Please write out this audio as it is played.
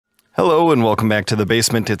Hello and welcome back to the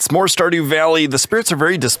basement. It's more Stardew Valley. The spirits are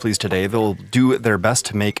very displeased today. They'll do their best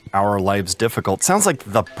to make our lives difficult. Sounds like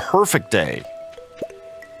the perfect day.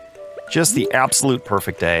 Just the absolute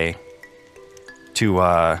perfect day to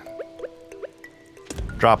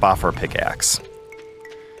drop off our pickaxe.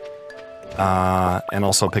 And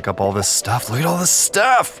also pick up all this stuff. Look at all this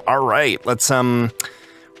stuff! Alright, let's we'll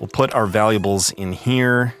put our valuables in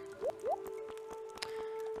here.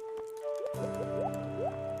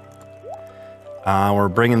 We're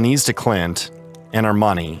bringing these to Clint, and our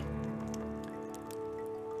money.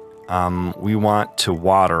 We want to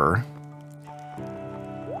water.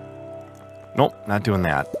 Nope, not doing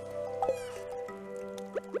that.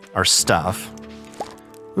 Our stuff.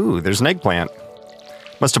 Ooh, there's an eggplant.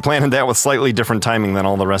 Must have planted that with slightly different timing than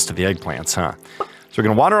all the rest of the eggplants, huh? So we're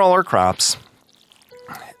gonna water all our crops.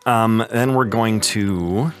 Then we're going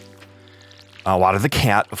to water the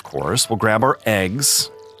cat, of course. We'll grab our eggs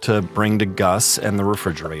to bring to Gus and the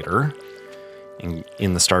refrigerator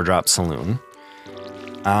in the Star Drop Saloon.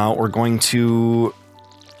 We're going to...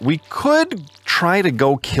 We could try to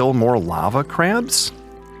go kill more lava crabs.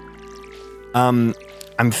 I'm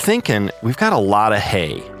thinking we've got a lot of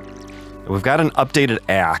hay. We've got an updated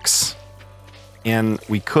axe. And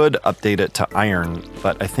we could update it to iron,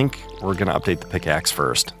 but I think we're going to update the pickaxe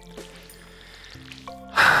first.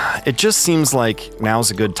 It just seems like now's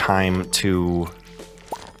a good time to...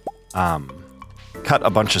 cut a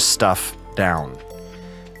bunch of stuff down.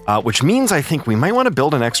 Which means I think we might want to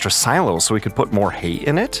build an extra silo so we could put more hay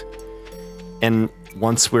in it. And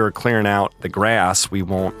once we're clearing out the grass, we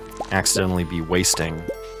won't accidentally be wasting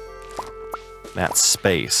that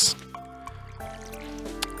space.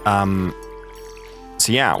 So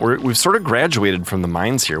yeah, we've sort of graduated from the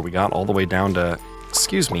mines here. We got all the way down to...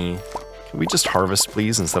 Excuse me, can we just harvest,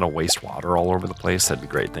 please, instead of waste water all over the place? That'd be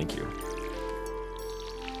great, thank you.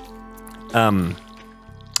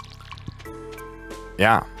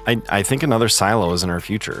 Yeah, I think another silo is in our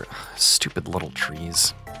future. Stupid little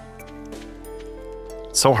trees.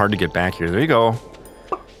 It's so hard to get back here. There you go.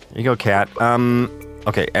 There you go, cat.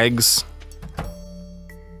 Okay, eggs.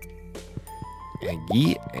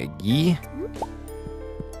 Eggy.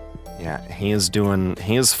 Yeah, hay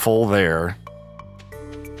is full there.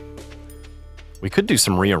 We could do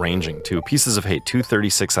some rearranging, too. Pieces of hay,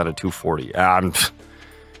 236 out of 240.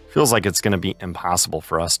 Feels like it's going to be impossible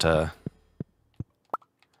for us to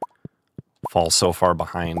fall so far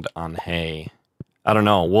behind on hay. I don't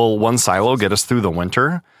know. Will one silo get us through the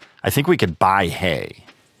winter? I think we could buy hay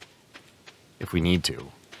if we need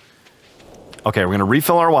to. Okay, we're going to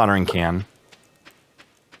refill our watering can.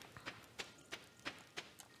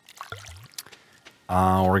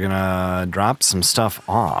 We're going to drop some stuff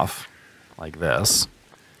off like this.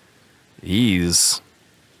 These...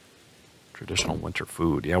 Traditional winter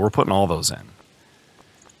food. Yeah, we're putting all those in.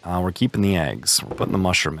 We're keeping the eggs. We're putting the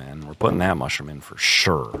mushroom in. We're putting that mushroom in for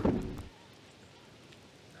sure.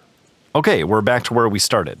 Okay, we're back to where we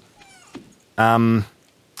started.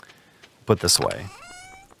 Put this away.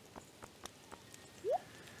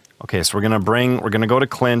 Okay, so we're gonna go to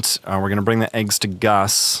Clint. We're gonna bring the eggs to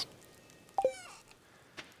Gus.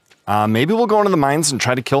 Maybe we'll go into the mines and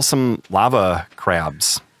try to kill some lava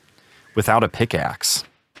crabs without a pickaxe.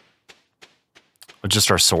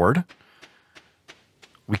 Just our sword?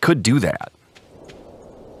 We could do that.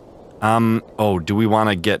 Oh, do we want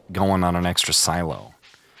to get going on an extra silo?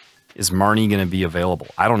 Is Marnie going to be available?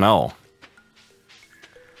 I don't know.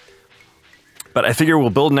 But I figure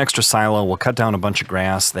we'll build an extra silo, we'll cut down a bunch of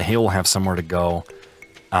grass, the hay will have somewhere to go.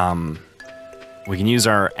 We can use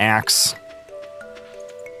our axe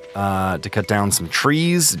to cut down some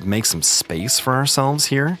trees, make some space for ourselves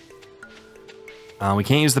here. We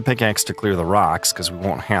can't use the pickaxe to clear the rocks because we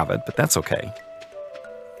won't have it, but that's okay.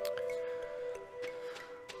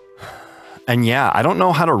 And yeah, I don't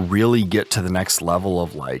know how to really get to the next level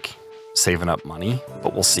of, like, saving up money,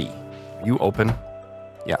 but we'll see. Are you open?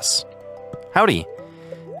 Yes. Howdy.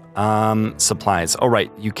 Supplies. Oh,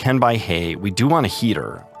 right, you can buy hay. We do want a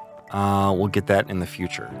heater. We'll get that in the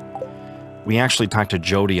future. We actually talked to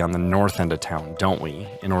Jody on the north end of town, don't we?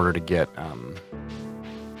 In order to get,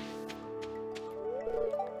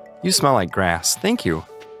 You smell like grass. Thank you.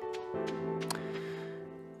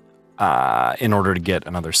 In order to get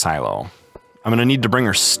another silo. I'm going to need to bring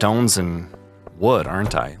her stones and wood,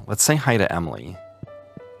 aren't I? Let's say hi to Emily.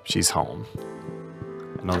 She's home.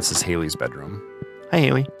 I know this is Haley's bedroom. Hi,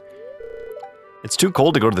 Haley. It's too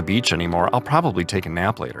cold to go to the beach anymore. I'll probably take a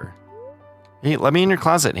nap later. Hey, let me in your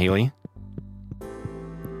closet, Haley.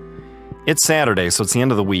 It's Saturday, so it's the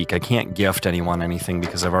end of the week. I can't gift anyone anything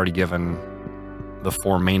because I've already given the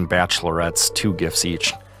 4 main bachelorettes 2 gifts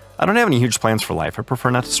each. I don't have any huge plans for life. I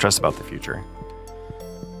prefer not to stress about the future.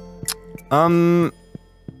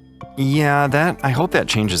 Yeah, I hope that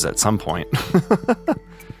changes at some point.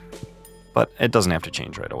 But it doesn't have to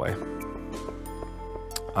change right away.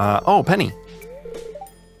 Oh, Penny.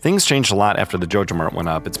 Things changed a lot after the Joja Mart went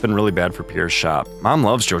up. It's been really bad for Pierre's shop. Mom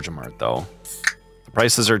loves Joja Mart, though. The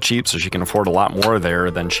prices are cheap, so she can afford a lot more there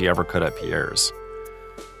than she ever could at Pierre's.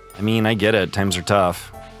 I mean, I get it. Times are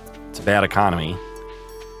tough. It's a bad economy.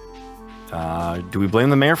 Do we blame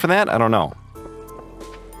the mayor for that? I don't know.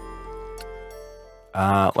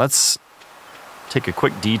 Let's take a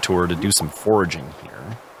quick detour to do some foraging here.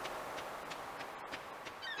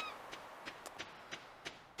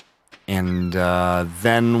 And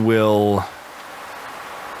then we'll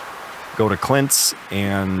go to Clint's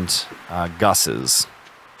and Gus's.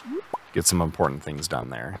 Get some important things done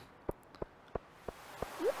there.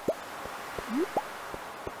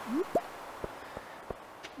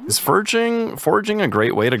 Is foraging a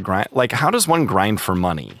great way to grind? Like, how does one grind for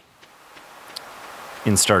money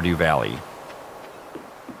in Stardew Valley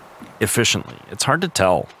efficiently? It's hard to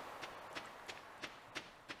tell.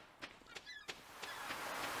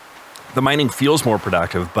 The mining feels more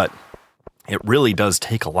productive, but it really does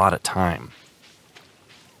take a lot of time.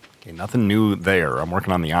 Okay, nothing new there. I'm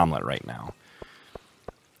working on the omelet right now.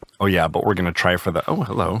 Oh yeah, but we're gonna try for the, oh,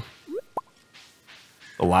 hello.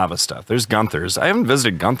 The lava stuff. There's Gunther's. I haven't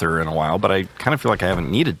visited Gunther in a while, but I kind of feel like I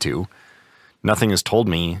haven't needed to. Nothing has told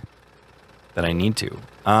me that I need to.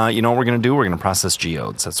 You know what we're gonna do? We're gonna process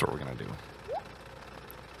geodes. That's what we're gonna do.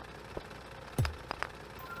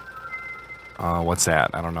 What's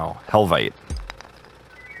that? I don't know. Helvite.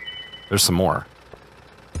 There's some more.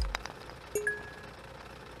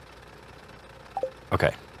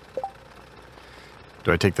 Okay.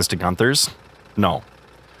 Do I take this to Gunther's? No.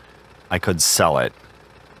 I could sell it.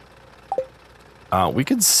 We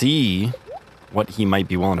could see what he might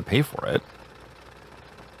be willing to pay for it.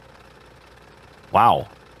 Wow.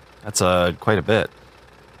 That's quite a bit.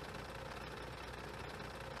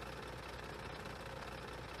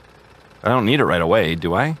 I don't need it right away,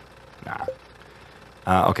 do I? Nah.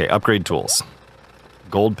 Okay, upgrade tools.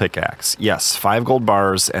 Gold pickaxe. Yes, 5 gold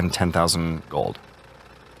bars and 10,000 gold.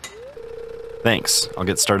 Thanks. I'll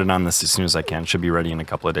get started on this as soon as I can. Should be ready in a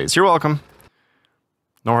couple of days. You're welcome.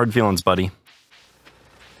 No hard feelings, buddy.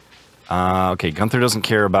 Okay, Gunther doesn't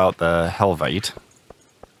care about the Helvite.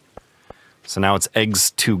 So now it's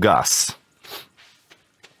eggs to Gus.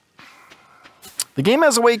 The game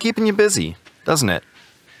has a way of keeping you busy, doesn't it?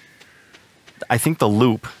 I think the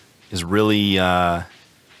loop is really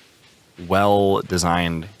well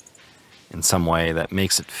designed in some way that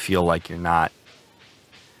makes it feel like you're not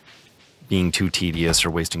being too tedious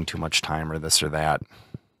or wasting too much time or this or that.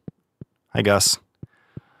 Hi, Gus.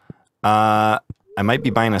 I might be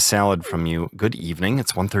buying a salad from you. Good evening.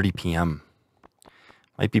 It's 1:30 p.m.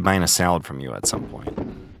 Might be buying a salad from you at some point.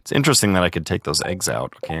 It's interesting that I could take those eggs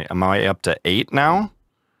out. Okay, am I up to 8 now?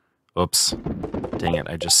 Oops. Dang it,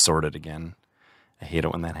 I just sorted again. I hate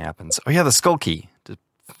it when that happens. Oh yeah, the skull key.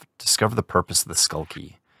 Discover the purpose of the skull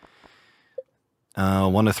key.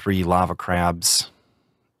 1 to 3 lava crabs.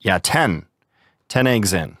 Yeah, 10. 10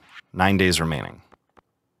 eggs in. 9 days remaining.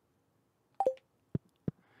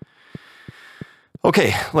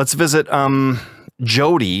 Okay, let's visit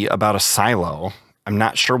Jody about a silo. I'm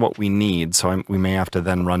not sure what we need, so we may have to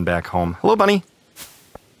then run back home. Hello, bunny.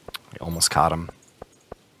 I almost caught him.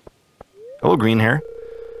 Hello, green hair.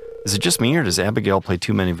 Is it just me, or does Abigail play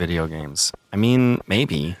too many video games? I mean,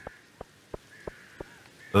 maybe.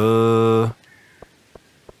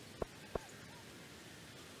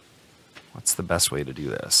 What's the best way to do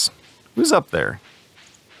this? Who's up there?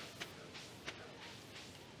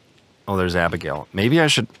 Oh, there's Abigail. Maybe I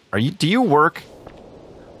should... do you work?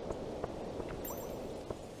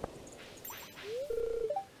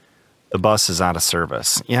 The bus is out of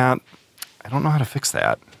service. Yeah, I don't know how to fix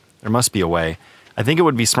that. There must be a way. I think it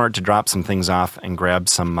would be smart to drop some things off and grab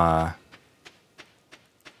some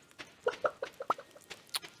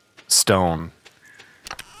stone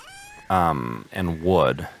and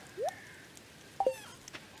wood.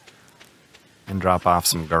 And drop off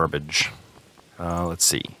some garbage. Let's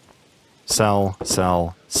see. Sell,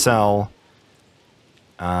 sell, sell.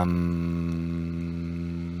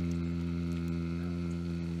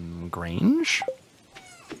 Grange?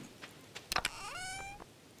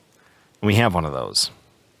 We have one of those.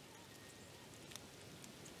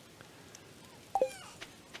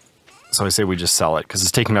 So I say we just sell it, because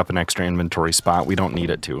it's taking up an extra inventory spot. We don't need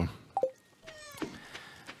it to.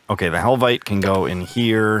 Okay, the Helvite can go in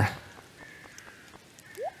here.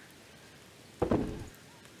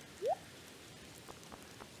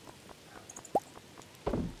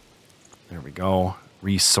 we go.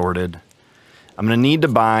 Resorted. I'm going to need to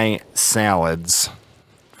buy salads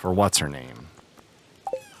for what's her name.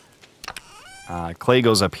 Clay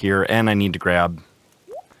goes up here, and I need to grab...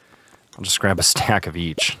 I'll just grab a stack of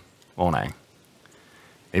each, won't I?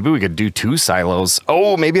 Maybe we could do 2 silos.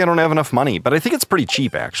 Oh, maybe I don't have enough money, but I think it's pretty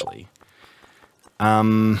cheap, actually.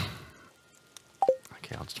 Okay,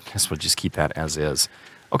 I guess we'll just keep that as is.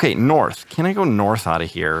 Okay, north. Can I go north out of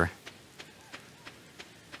here?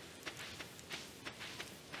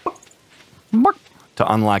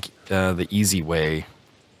 To unlock the easy way.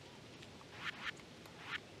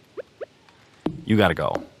 You gotta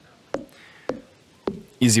go.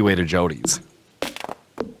 Easy way to Jody's.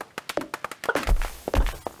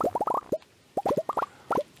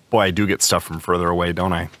 Boy, I do get stuff from further away,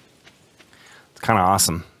 don't I? It's kind of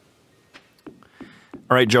awesome.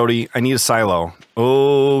 All right, Jody, I need a silo.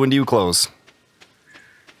 Oh, when do you close?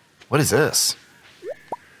 What is this?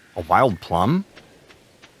 A wild plum?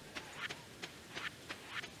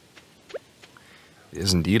 It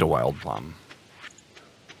is indeed a wild plum.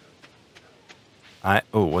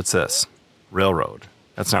 Oh, what's this? Railroad.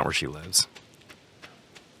 That's not where she lives.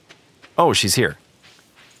 Oh, she's here.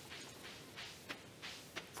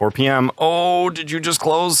 4 p.m. Oh, did you just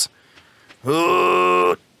close?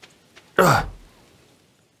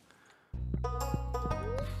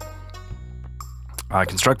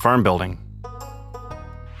 Construct farm building.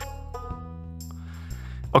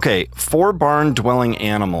 Okay, 4 barn dwelling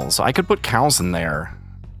animals. I could put cows in there.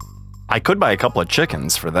 I could buy a couple of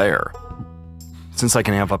chickens for there. Since I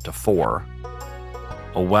can have up to 4.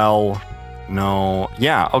 A well, no.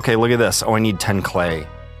 Yeah, okay, look at this. Oh, I need 10 clay.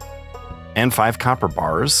 And 5 copper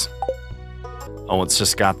bars. Oh, it's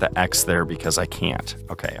just got the X there because I can't.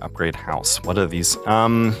 Okay, upgrade house. What are these?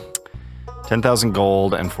 10,000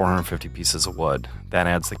 gold and 450 pieces of wood. That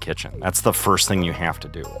adds the kitchen. That's the first thing you have to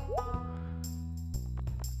do.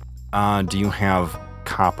 Do you have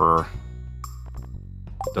copper?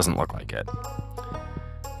 Doesn't look like it.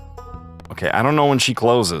 Okay, I don't know when she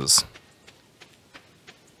closes.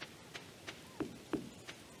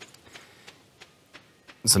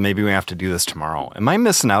 So maybe we have to do this tomorrow. Am I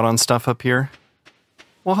missing out on stuff up here?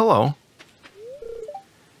 Well, hello.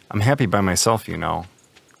 I'm happy by myself, you know.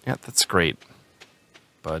 Yeah, that's great,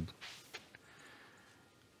 bud.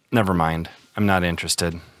 Never mind. I'm not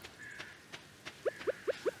interested.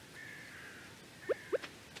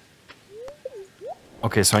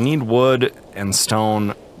 Okay, so I need wood and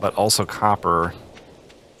stone, but also copper.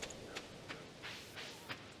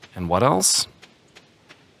 And what else?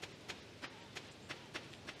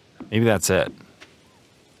 Maybe that's it.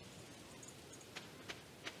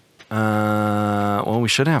 Well, we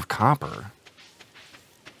should have copper.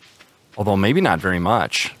 Although maybe not very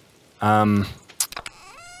much.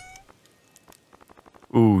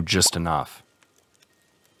 Ooh, just enough.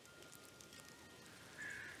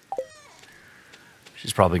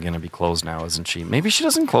 She's probably going to be closed now, isn't she? Maybe she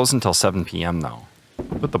doesn't close until 7 p.m. though.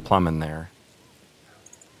 Put the plum in there.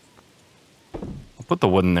 I'll put the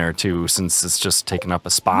wood in there too, since it's just taking up a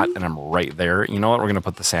spot and I'm right there. You know what? We're going to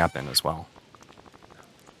put the sap in as well.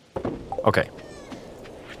 Okay.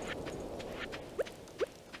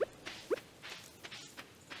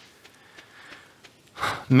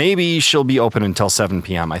 Maybe she'll be open until 7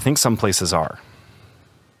 p.m. I think some places are.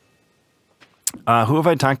 Who have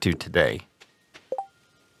I talked to today?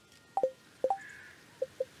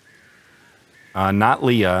 Not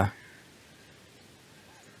Leah.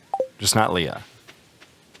 Just not Leah.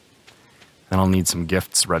 Then I'll need some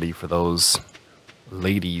gifts ready for those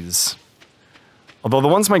ladies. Although the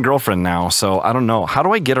one's my girlfriend now, so I don't know. How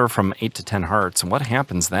do I get her from 8 to 10 hearts? And what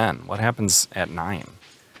happens then? What happens at 9?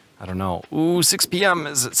 I don't know. Ooh, 6 p.m.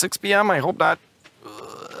 Is it 6 p.m.? I hope not.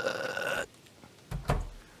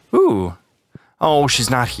 Ooh. Oh,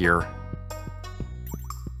 she's not here.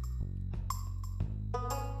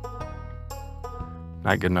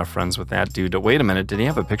 Not good enough friends with that dude. Wait a minute. Did he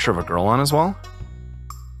have a picture of a girl on his wall?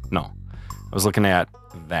 No. I was looking at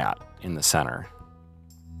that in the center.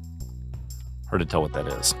 Hard to tell what that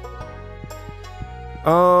is.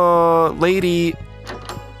 Lady.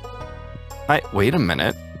 Wait a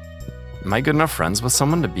minute. Am I good enough friends with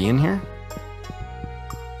someone to be in here?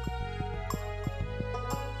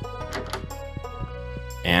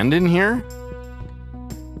 And in here?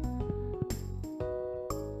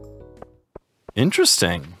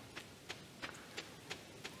 Interesting.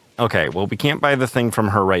 Okay, well, we can't buy the thing from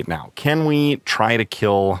her right now. Can we try to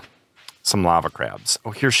kill some lava crabs?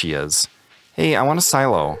 Oh, here she is. Hey, I want a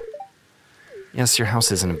silo. Yes, your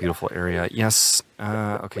house is in a beautiful area. Yes.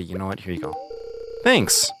 Okay, you know what? Here you go.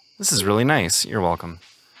 Thanks. This is really nice. You're welcome.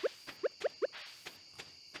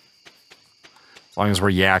 As long as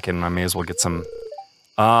we're yakking, I may as well get some...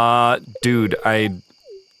 dude, I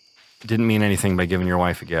didn't mean anything by giving your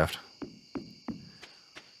wife a gift.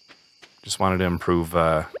 Just wanted to improve,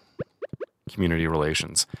 community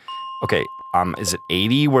relations. Okay, is it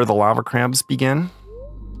 80 where the lava crabs begin?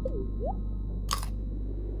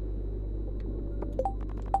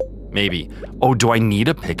 Maybe. Oh, do I need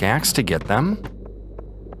a pickaxe to get them?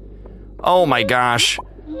 Oh my gosh.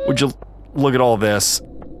 Would you look at all this?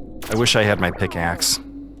 I wish I had my pickaxe.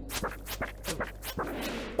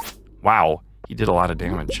 Wow, he did a lot of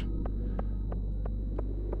damage.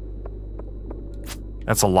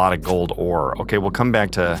 That's a lot of gold ore. Okay, we'll come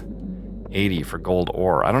back to 80 for gold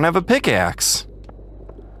ore. I don't have a pickaxe.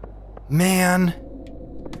 Man.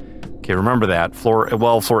 Okay, remember that. Floor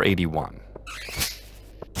 81.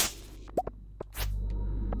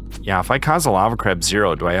 Yeah, if I cause a lava crab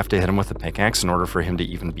 0, do I have to hit him with a pickaxe in order for him to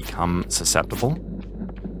even become susceptible?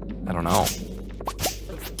 I don't know.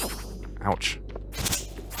 Ouch.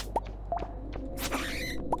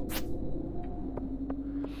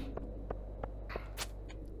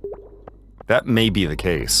 That may be the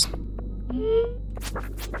case.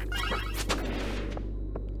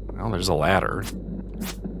 Well, there's a ladder,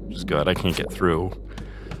 which is good. I can't get through.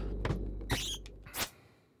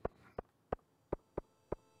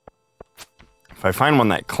 If I find one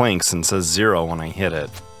that clinks and says 0 when I hit it,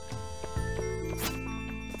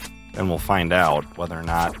 then we'll find out whether or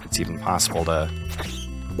not it's even possible to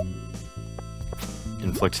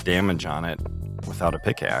inflict damage on it without a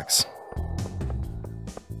pickaxe.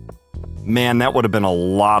 Man, that would have been a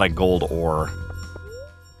lot of gold ore.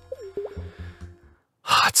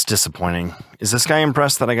 It's disappointing. Is this guy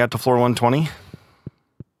impressed that I got to floor 120?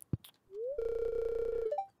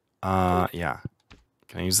 Yeah.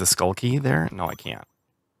 Can I use the skull key there? No, I can't.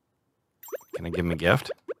 Can I give him a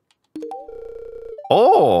gift?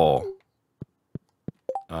 Oh!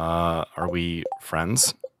 Are we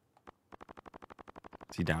friends?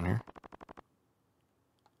 Is he down here?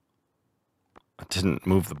 I didn't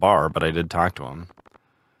move the bar, but I did talk to him.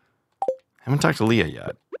 I haven't talked to Leah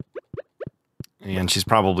yet. And she's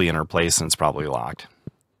probably in her place and it's probably locked.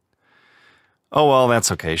 Oh well,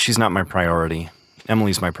 that's okay. She's not my priority.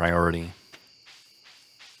 Emily's my priority.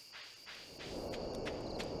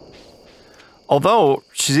 Although,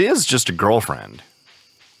 she is just a girlfriend.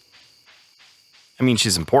 I mean,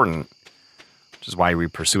 she's important, which is why we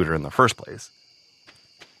pursued her in the first place.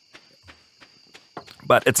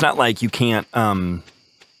 But it's not like you can't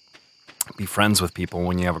be friends with people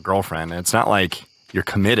when you have a girlfriend. It's not like you're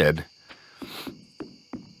committed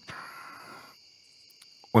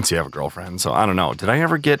once you have a girlfriend. So I don't know. Did I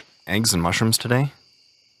ever get eggs and mushrooms today?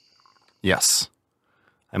 Yes,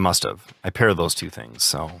 I must have. I pair those two things,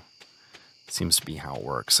 so it seems to be how it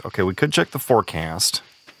works. Okay, we could check the forecast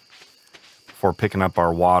before picking up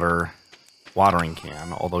our watering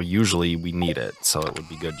can, although usually we need it, so it would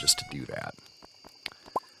be good just to do that.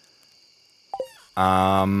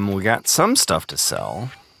 We got some stuff to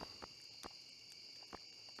sell.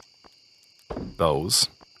 Those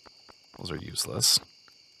are useless.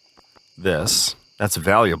 That's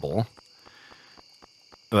valuable,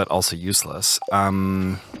 but also useless.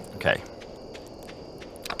 Okay.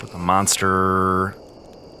 Put the monster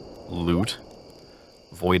loot,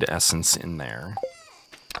 void essence in there.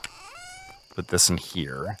 Put this in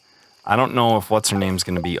here. I don't know if what's her name's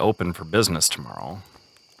going to be open for business tomorrow.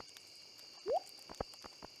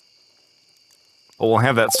 But we'll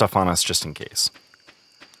have that stuff on us just in case.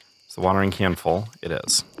 Is the watering can full? It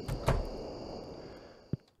is.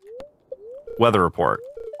 Weather report.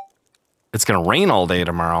 It's going to rain all day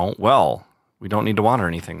tomorrow. Well, we don't need to water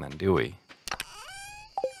anything then, do we?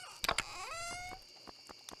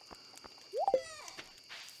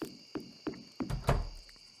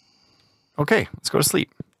 Okay, let's go to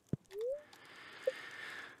sleep.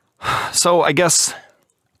 So I guess...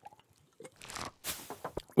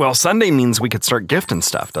 Well, Sunday means we could start gifting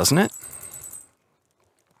stuff, doesn't it?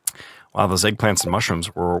 Wow, those eggplants and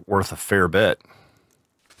mushrooms were worth a fair bit.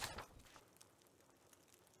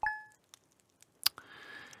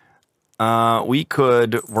 We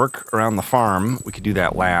could work around the farm. We could do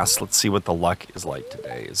that last. Let's see what the luck is like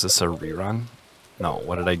today. Is this a rerun? No,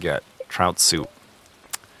 what did I get? Trout soup.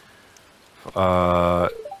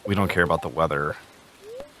 We don't care about the weather.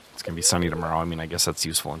 It's going to be sunny tomorrow. I mean, I guess that's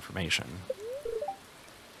useful information.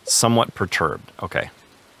 Somewhat perturbed. Okay.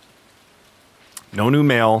 No new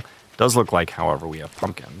mail. Does look like, however, we have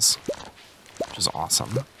pumpkins, which is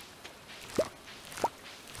awesome.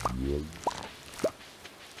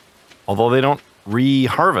 Although they don't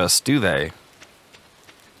re-harvest, do they?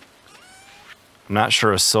 I'm not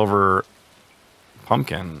sure a silver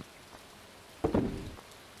pumpkin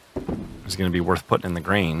is going to be worth putting in the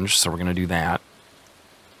Grange, so we're going to do that.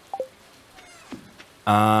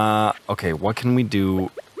 Okay, what can we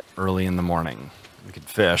do early in the morning? We could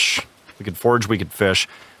fish. We could forage, we could fish.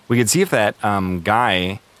 We could see if that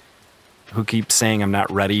guy who keeps saying I'm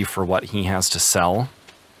not ready for what he has to sell,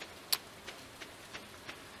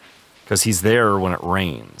 because he's there when it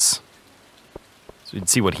rains. So we'd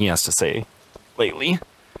see what he has to say lately.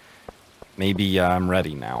 Maybe I'm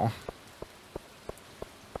ready now.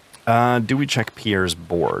 Do we check Pierre's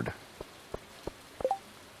board?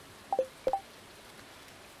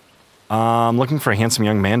 I'm looking for a handsome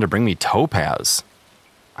young man to bring me topaz.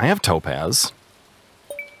 I have topaz.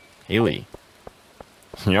 Haley.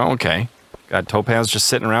 Yeah, okay. Got topaz just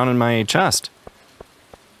sitting around in my chest.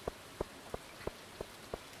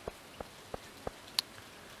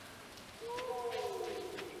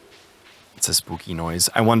 It's a spooky noise.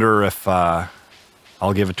 I wonder if I'll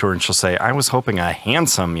give it to her and she'll say, I was hoping a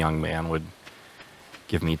handsome young man would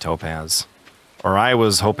give me topaz. Or I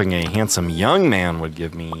was hoping a handsome young man would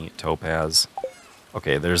give me topaz.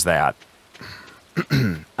 Okay, there's that.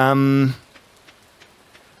 I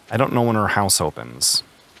don't know when her house opens.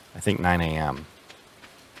 I think 9 a.m.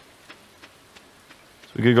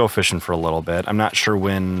 So we could go fishing for a little bit. I'm not sure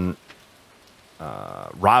when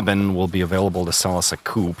Robin will be available to sell us a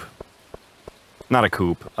coop. Not a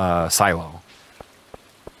coop, silo.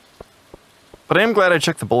 But I am glad I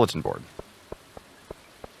checked the bulletin board.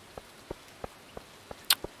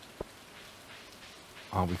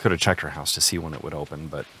 We could have checked her house to see when it would open,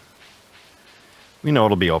 but we know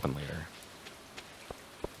it'll be open later.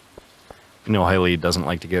 You know Haley doesn't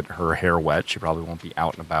like to get her hair wet. She probably won't be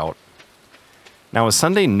out and about. Now, is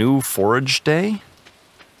Sunday new forage day?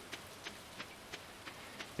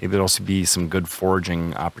 Maybe there'll also be some good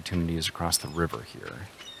foraging opportunities across the river here.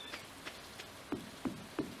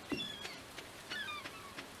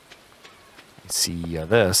 I see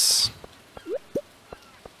this.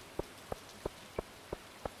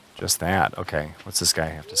 Just that. Okay. What's this guy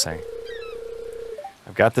have to say?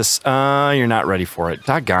 I've got this. You're not ready for it.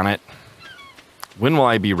 Doggone it. When will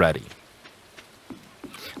I be ready?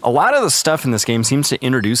 A lot of the stuff in this game seems to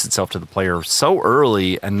introduce itself to the player so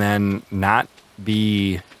early and then not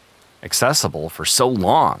be accessible for so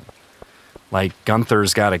long. Like,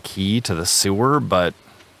 Gunther's got a key to the sewer, but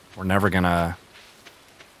we're never gonna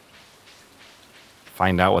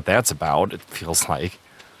find out what that's about, it feels like.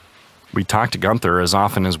 We talk to Gunther as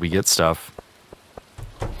often as we get stuff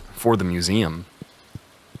for the museum.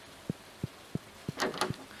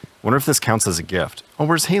 Wonder if this counts as a gift. Oh,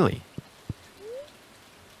 where's Haley?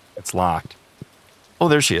 It's locked. Oh,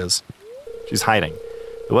 there she is. She's hiding.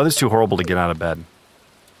 The weather's too horrible to get out of bed.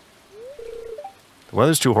 The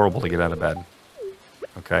weather's too horrible to get out of bed.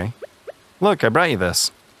 Okay. Look, I brought you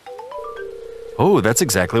this. Oh, that's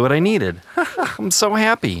exactly what I needed. I'm so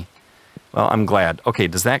happy. Well, I'm glad. Okay,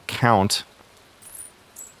 does that count,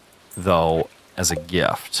 though, as a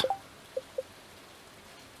gift?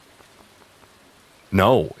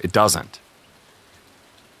 No, it doesn't.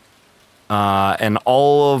 And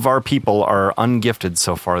all of our people are ungifted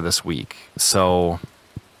so far this week. So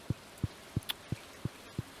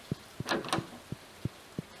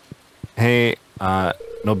hey,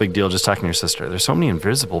 no big deal, just talking to your sister. There's so many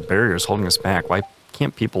invisible barriers holding us back. Why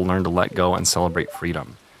can't people learn to let go and celebrate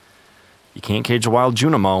freedom? You can't cage a wild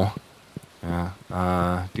Junimo.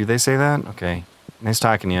 Yeah. Do they say that? Okay. Nice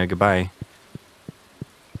talking to you. Goodbye.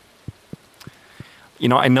 You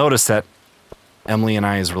know, I noticed that Emily and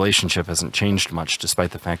I's relationship hasn't changed much,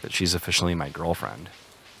 despite the fact that she's officially my girlfriend.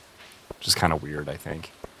 Which is kind of weird, I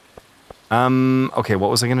think. Okay, what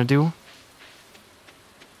was I going to do?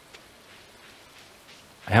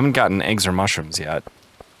 I haven't gotten eggs or mushrooms yet.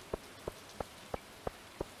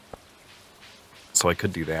 So I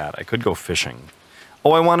could do that. I could go fishing.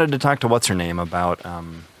 Oh, I wanted to talk to what's-her-name about, a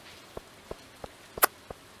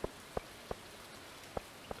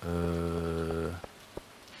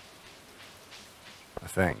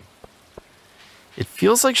thing. It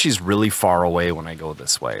feels like she's really far away when I go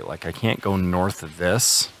this way. Like, I can't go north of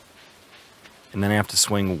this. And then I have to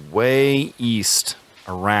swing way east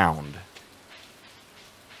around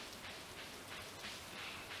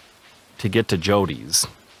to get to Jody's.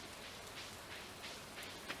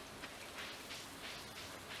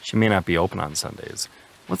 She may not be open on Sundays.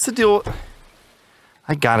 What's the deal?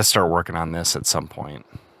 I gotta start working on this at some point.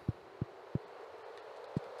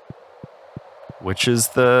 Which is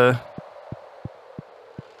the...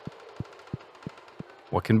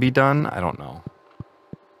 What can be done? I don't know.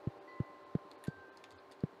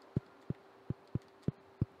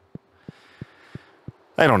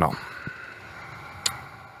 I don't know.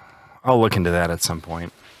 I'll look into that at some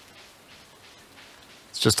point.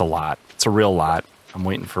 just a lot. It's a real lot. I'm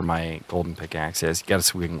waiting for my golden pickaxe. Yes, you gotta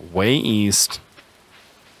swing way east,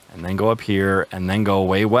 and then go up here, and then go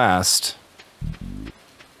way west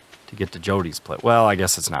to get to Jody's place. Well, I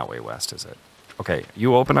guess it's not way west, is it? Okay,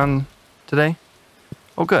 you open on today?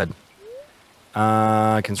 Oh, good.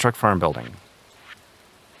 Construct farm building.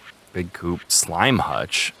 Big coop, slime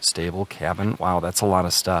hutch, stable, cabin. Wow, that's a lot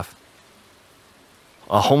of stuff.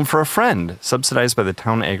 A home for a friend, subsidized by the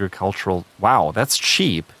town agricultural. Wow, that's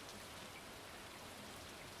cheap.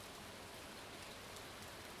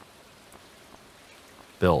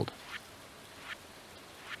 Build.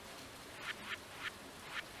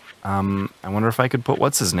 I wonder if I could put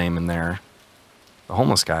what's his name in there. The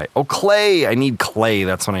homeless guy. Oh, clay! I need clay.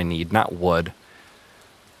 That's what I need, not wood.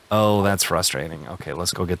 Oh, that's frustrating. Okay,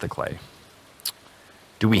 let's go get the clay.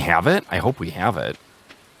 Do we have it? I hope we have it.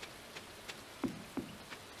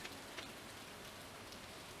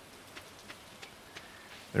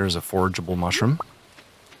 There's a forageable mushroom.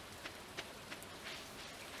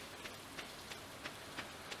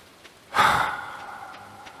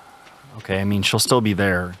 Okay, I mean, she'll still be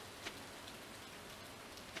there.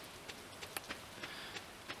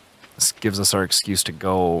 This gives us our excuse to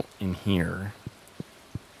go in here.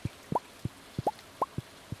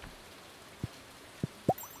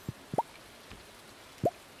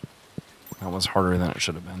 That was harder than it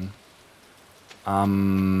should have been.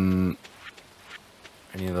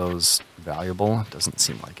 Any of those valuable? Doesn't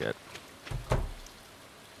seem like it.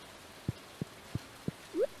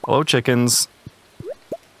 Hello, chickens.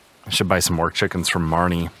 I should buy some more chickens from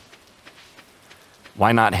Marnie.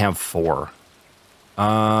 Why not have 4?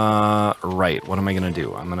 Right. What am I going to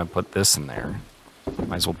do? I'm going to put this in there.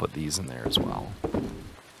 Might as well put these in there as well.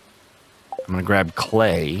 I'm going to grab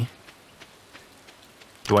clay.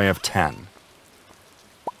 Do I have 10?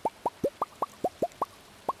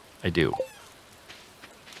 I do.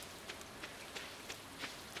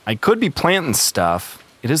 I could be planting stuff.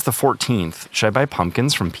 It is the 14th. Should I buy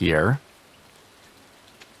pumpkins from Pierre?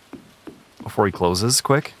 Before he closes,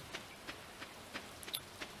 quick.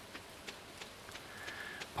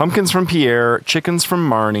 Pumpkins from Pierre, chickens from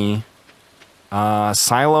Marnie,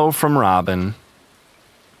 silo from Robin,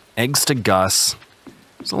 eggs to Gus.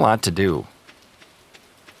 There's a lot to do.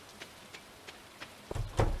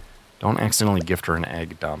 Don't accidentally gift her an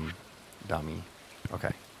egg, dummy.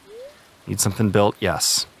 Okay. Need something built?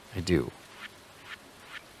 Yes, I do.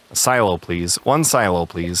 A silo, please. 1 silo,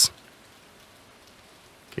 please.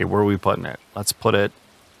 Okay, where are we putting it? Let's put it...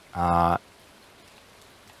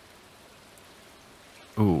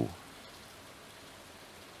 Ooh.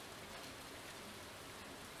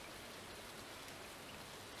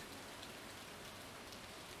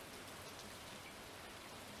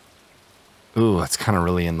 Ooh, that's kind of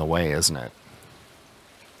really in the way, isn't it?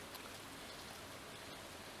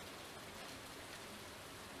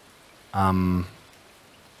 Ugh.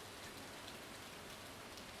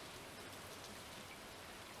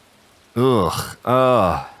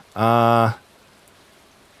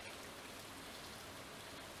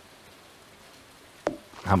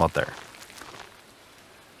 How about there?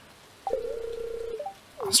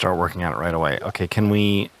 I'll start working on it right away. Okay, can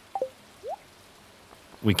we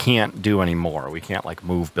can't do any more. We can't, like,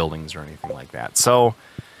 move buildings or anything like that. So,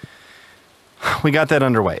 we got that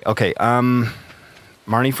underway. Okay,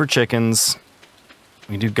 Marnie for chickens.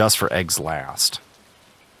 We can do Gus for eggs last.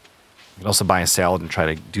 We could also buy a salad and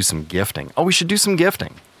try to do some gifting. Oh, we should do some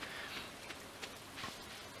gifting.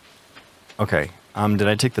 Okay, did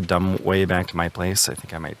I take the dumb way back to my place? I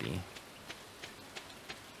think I might be.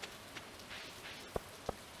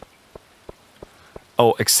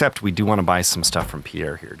 Oh, except we do want to buy some stuff from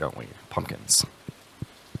Pierre here, don't we? Pumpkins.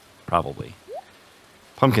 Probably.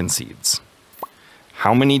 Pumpkin seeds.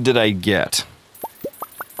 How many did I get?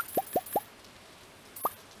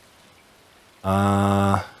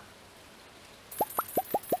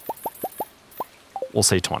 We'll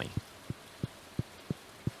say 20.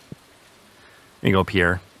 There you go,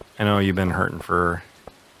 Pierre. I know you've been hurting for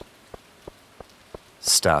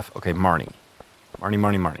stuff. Okay, Marnie.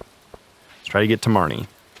 Marnie. Let's try to get to Marnie.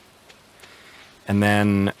 And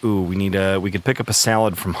then, ooh, we could pick up a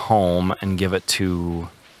salad from home and give it to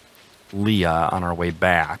Leah on our way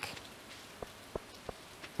back.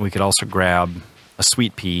 We could also grab a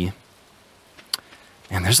sweet pea.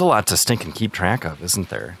 And there's a lot to stink and keep track of, isn't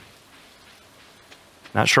there?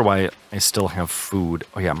 Not sure why I still have food.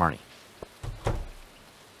 Oh yeah, Marnie.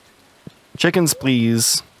 Chickens,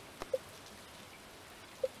 please.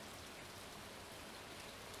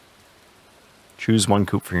 Choose one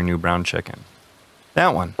coop for your new brown chicken.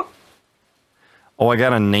 That one. Oh, I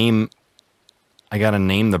gotta name I gotta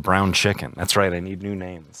name the brown chicken. That's right, I need new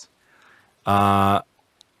names. How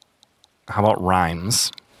about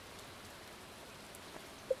rhymes?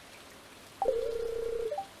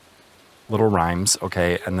 Little rhymes,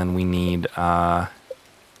 okay, and then we need a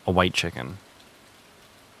white chicken.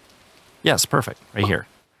 Yes, perfect, right here.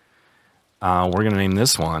 We're gonna name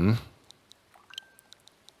this one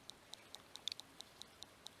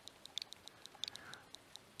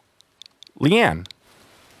Leanne.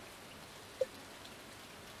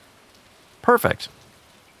 Perfect.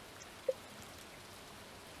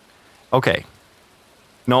 Okay.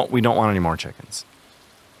 No, we don't want any more chickens.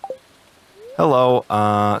 Hello,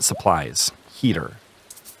 supplies. Heater.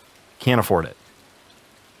 Can't afford it.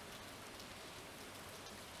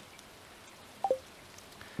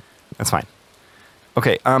 That's fine.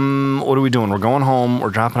 Okay, what are we doing? We're going home, we're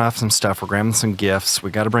dropping off some stuff, we're grabbing some gifts, we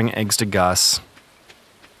gotta bring eggs to Gus.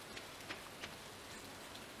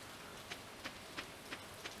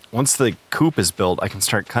 Once the coop is built, I can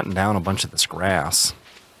start cutting down a bunch of this grass.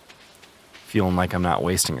 Feeling like I'm not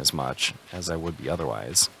wasting as much as I would be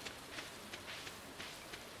otherwise.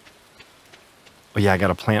 Oh yeah, I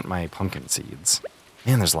gotta plant my pumpkin seeds.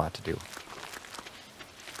 Man, there's a lot to do.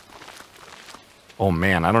 Oh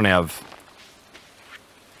man, I don't have...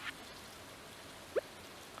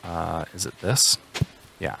 is it this?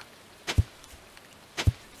 Yeah.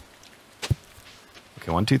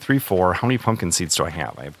 Okay, 1, 2, 3, 4. How many pumpkin seeds do I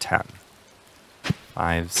have? I have 10.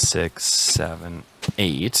 5, 6, 7,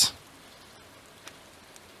 8.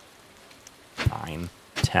 9,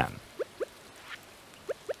 10.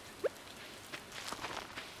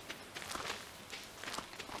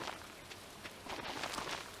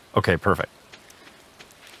 Okay, perfect.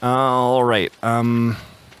 All right.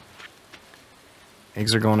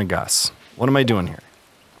 Eggs are going to Gus. What am I doing here?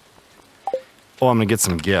 Oh, I'm going to get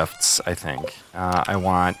some gifts, I think. I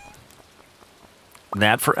want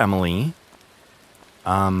that for Emily.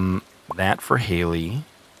 That for Haley.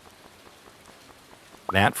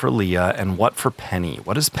 That for Leah. And what for Penny?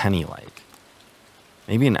 What is Penny like?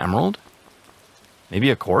 Maybe an emerald? Maybe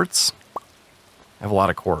a quartz? I have a lot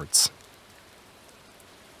of quartz.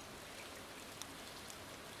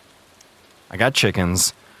 I got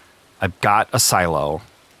chickens. I've got a silo.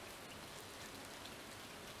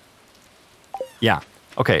 Yeah.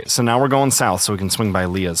 Okay, so now we're going south so we can swing by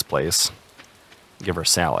Leah's place. Give her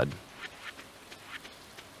salad.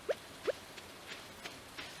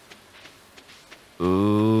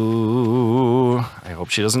 Ooh. I hope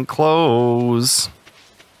she doesn't close.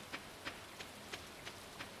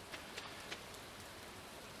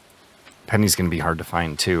 Penny's going to be hard to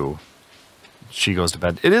find, too. She goes to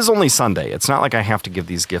bed. It is only Sunday. It's not like I have to give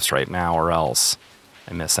these gifts right now or else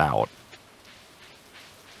I miss out.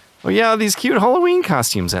 Oh yeah, these cute Halloween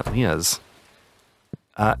costumes at Leah's.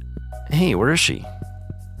 Hey, where is she?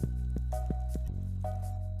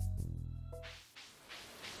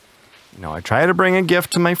 You know, I try to bring a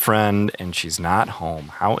gift to my friend and she's not home.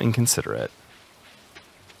 How inconsiderate.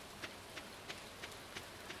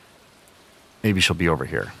 Maybe she'll be over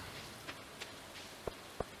here.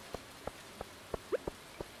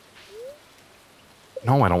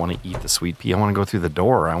 No, I don't want to eat the sweet pea. I want to go through the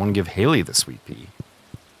door. I want to give Haley the sweet pea.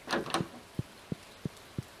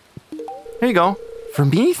 Here you go. For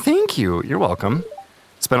me? Thank you. You're welcome.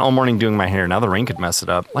 Spent all morning doing my hair. Now the rain could mess it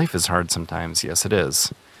up. Life is hard sometimes. Yes, it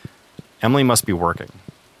is. Emily must be working.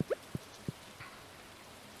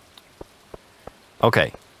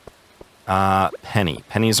 Okay. Penny.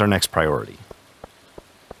 Penny's our next priority.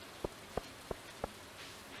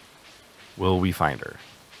 Will we find her?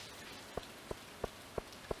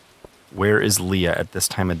 Where is Leah at this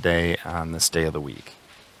time of day on this day of the week?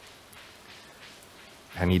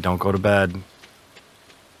 Penny, don't go to bed.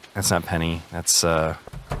 That's not Penny. That's,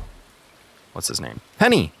 what's his name?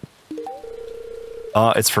 Penny!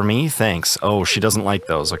 It's for me? Thanks. Oh, she doesn't like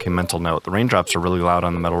those. Okay, mental note. The raindrops are really loud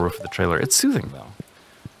on the metal roof of the trailer. It's soothing, though.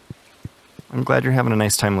 I'm glad you're having a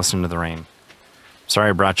nice time listening to the rain. Sorry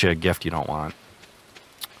I brought you a gift you don't want.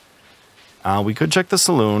 We could check the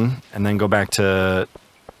saloon and then go back to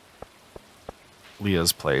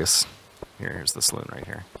Leah's place. Here's the saloon right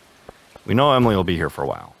here. We know Emily will be here for a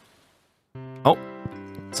while. Oh,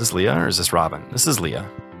 is this Leah or is this Robin? This is Leah.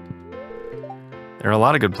 There are a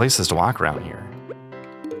lot of good places to walk around here.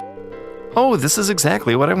 Oh, this is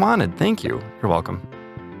exactly what I wanted. Thank you. You're welcome.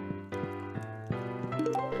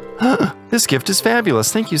 This gift is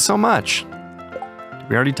fabulous. Thank you so much. Did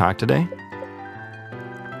we already talk today?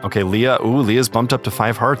 Okay, Leah. Ooh, Leah's bumped up to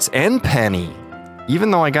 5 hearts and Penny.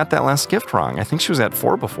 Even though I got that last gift wrong. I think she was at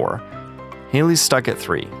 4 before. Haley's stuck at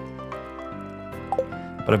 3.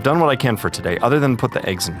 But I've done what I can for today, other than put the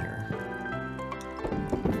eggs in here.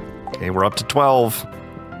 Okay, we're up to 12.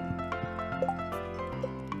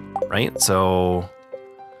 Right, so...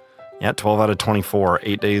 yeah, 12 out of 24.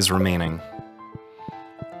 8 days remaining.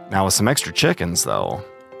 Now with some extra chickens, though,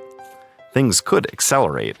 things could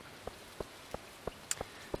accelerate.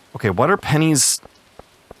 Okay, what are Penny's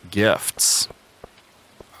gifts?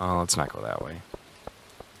 Oh, let's not go that way.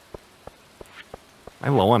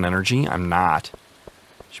 Am I low on energy? I'm not.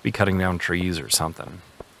 Should be cutting down trees or something.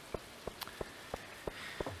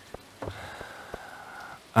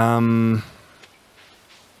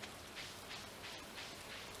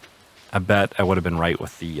 I bet I would have been right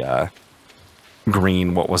with the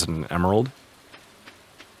green, what was it, an emerald?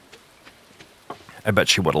 I bet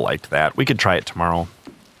she would have liked that. We could try it tomorrow.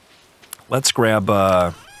 Let's grab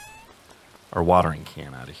our watering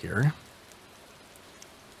can out of here.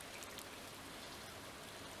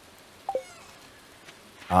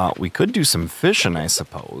 We could do some fishing, I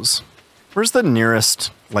suppose. Where's the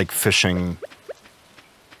nearest, like, fishing...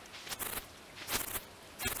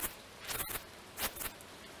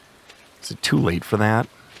 Is it too late for that?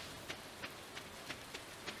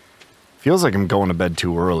 Feels like I'm going to bed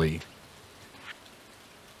too early.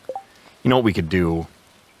 You know what we could do?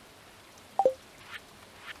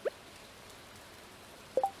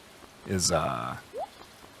 Is,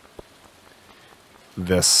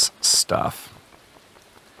 this stuff.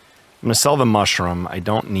 I'm going to sell the mushroom. I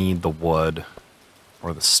don't need the wood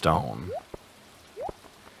or the stone.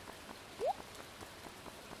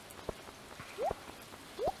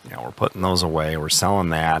 Yeah, we're putting those away. We're selling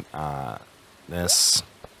that. This.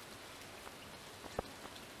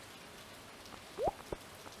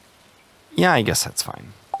 Yeah, I guess that's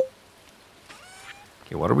fine.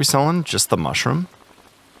 Okay, what are we selling? Just the mushroom?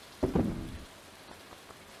 We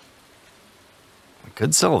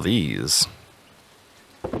could sell these.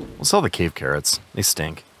 We'll sell the cave carrots. They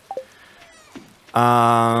stink.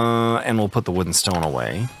 And we'll put the wood and stone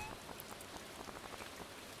away.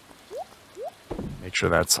 Make sure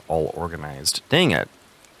that's all organized. Dang it.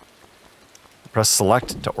 Press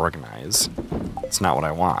select to organize. That's not what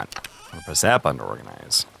I want. I'm gonna press that button to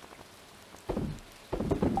organize.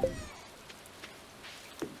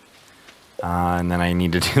 And then I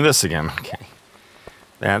need to do this again. Okay.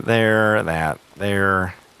 That there, that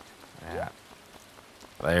there, that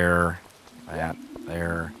there, that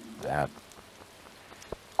there, that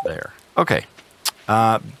there. Okay.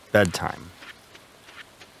 Bedtime.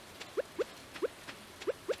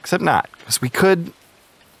 Except not, because we could...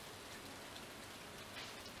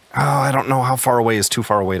 Oh, I don't know how far away is too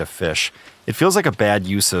far away to fish. It feels like a bad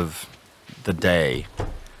use of the day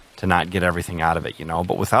to not get everything out of it, you know?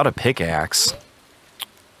 But without a pickaxe...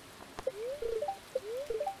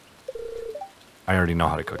 I already know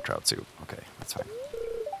how to cook trout soup. Okay, that's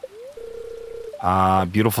fine.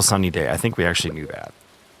 Beautiful sunny day. I think we actually knew that.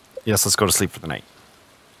 Yes, let's go to sleep for the night.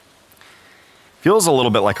 Feels a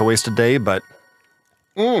little bit like a wasted day, but...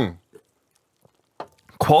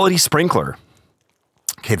 Quality sprinkler.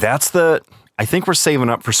 Okay, that's the... I think we're saving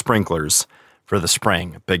up for sprinklers for the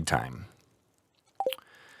spring, big time.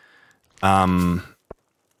 Oh,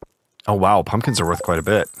 wow, pumpkins are worth quite a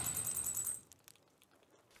bit.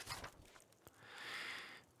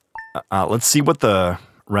 Let's see what the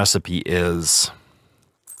recipe is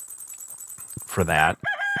for that.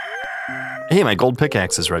 Hey, my gold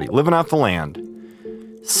pickaxe is ready. Living off the land.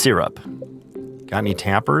 Syrup. Got any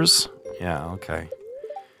tappers? Yeah, okay.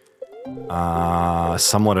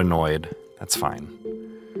 Somewhat annoyed. That's fine.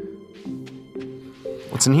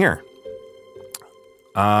 What's in here?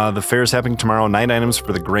 The fair is happening tomorrow. 9 items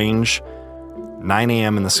for the Grange. 9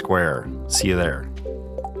 a.m. in the square. See you there.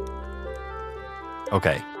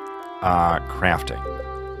 Okay. Crafting.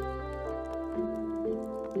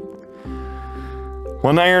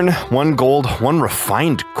 1 iron, 1 gold, 1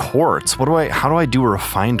 refined quartz. How do I do a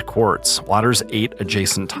refined quartz? Waters 8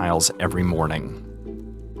 adjacent tiles every morning.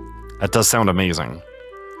 That does sound amazing.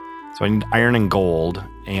 So I need iron and gold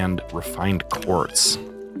and refined quartz.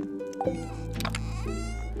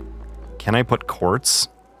 Can I put quartz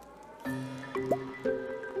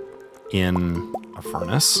in a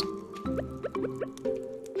furnace?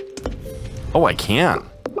 Oh, I can.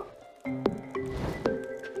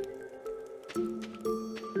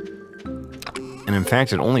 And in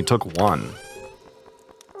fact, it only took 1.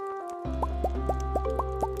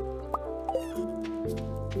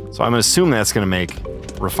 So I'm going to assume that's going to make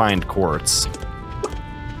refined quartz.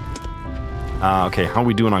 Okay, how are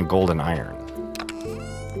we doing on gold and iron?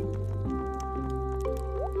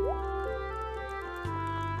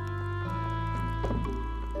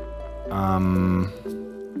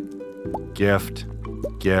 Gift.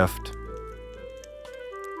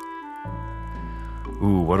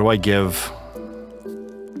 Ooh, what do I give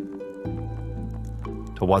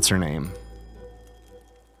to what's her name?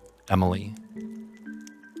 Emily.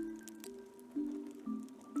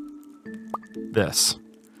 This.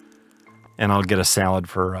 And I'll get a salad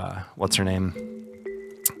for, what's her name?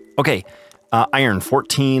 Okay, iron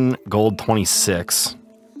 14, gold 26.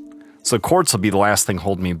 So quartz will be the last thing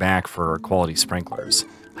holding me back for quality sprinklers.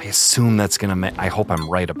 I assume that's gonna I hope I'm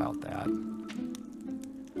right about that.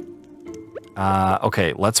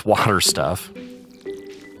 Okay, let's water stuff.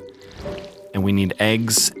 And we need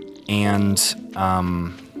eggs and,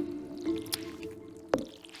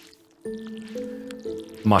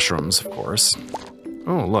 mushrooms, of course.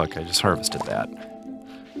 Oh, look, I just harvested that.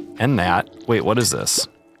 And that. Wait, what is this?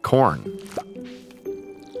 Corn.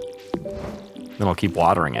 Then I'll keep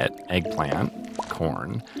watering it. Eggplant,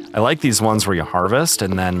 corn. I like these ones where you harvest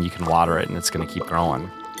and then you can water it and it's going to keep growing.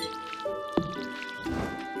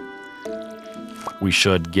 We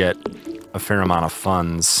should get a fair amount of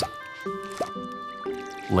funds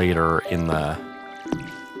later in the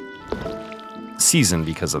season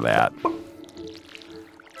because of that.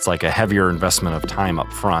 It's like a heavier investment of time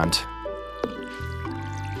up front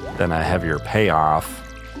than a heavier payoff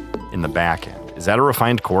in the back end. Is that a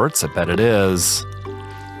refined quartz? I bet it is.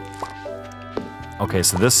 Okay,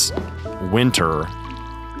 so this winter,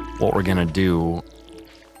 what we're gonna do...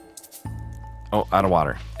 Oh, out of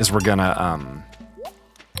water. Is we're gonna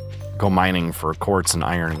go mining for quartz and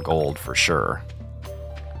iron and gold for sure.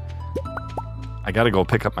 I gotta go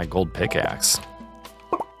pick up my gold pickaxe.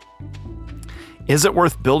 Is it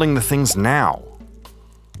worth building the things now?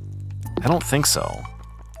 I don't think so.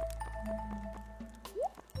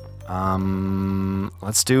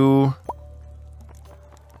 Let's do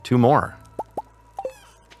 2 more.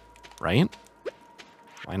 Right?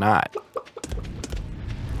 Why not?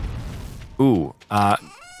 Ooh, a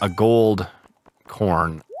gold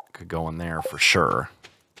corn could go in there for sure.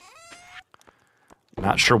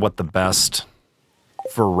 Not sure what the best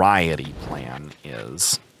variety plan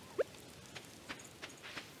is.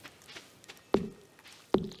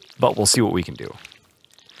 But we'll see what we can do.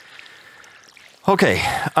 Okay,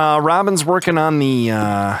 Robin's working on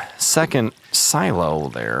the second silo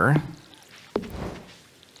there.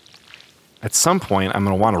 At some point, I'm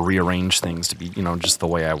going to want to rearrange things to be, you know, just the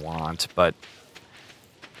way I want. But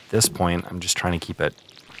at this point, I'm just trying to keep it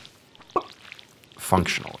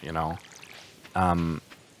functional, you know. I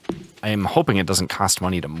am hoping it doesn't cost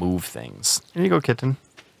money to move things. Here you go, kitten.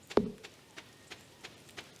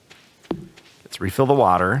 Let's refill the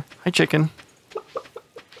water. Hi, chicken.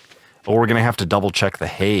 Oh, we're going to have to double check the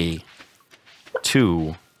hay,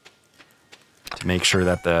 too, to make sure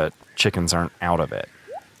that the chickens aren't out of it.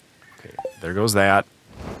 Okay, there goes that.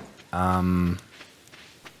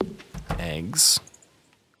 Eggs.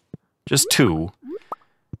 Just 2.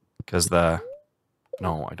 Because the...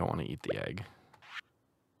 No, I don't want to eat the egg.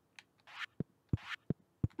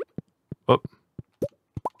 Whoop.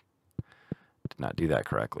 Did not do that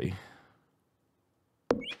correctly.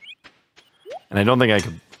 And I don't think I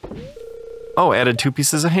could... Oh, added 2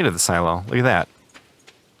 pieces of hay to the silo. Look at that.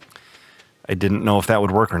 I didn't know if that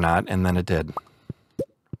would work or not, and then it did.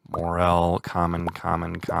 Morel, common,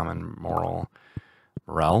 moral.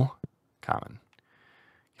 Morel, common.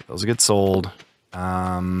 Okay, those get sold.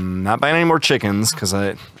 Not buying any more chickens, because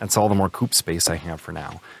that's all the more coop space I have for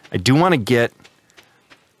now. I do want to get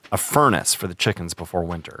a furnace for the chickens before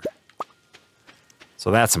winter.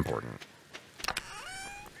 So that's important.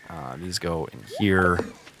 These go in here.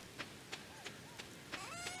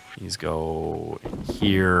 These go in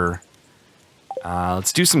here.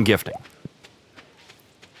 Let's do some gifting.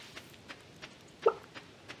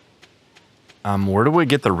 Where do we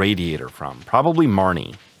get the radiator from? Probably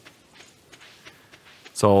Marnie.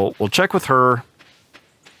 So we'll check with her.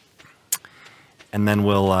 And then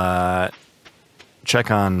we'll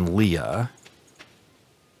check on Leah.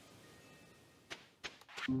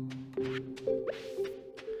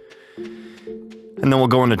 And then we'll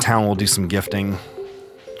go into town, we'll do some gifting.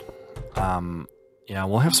 Yeah,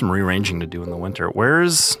 we'll have some rearranging to do in the winter.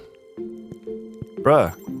 Where's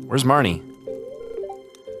Marnie?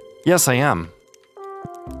 Yes, I am.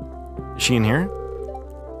 Is she in here?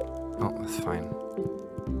 Oh, that's fine.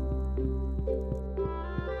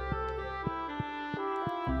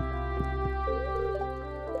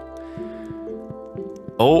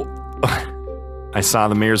 Oh, I saw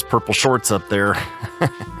the mayor's purple shorts up there.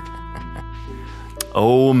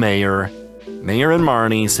 Oh, Mayor. Mayor and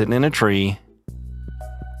Marnie sitting in a tree.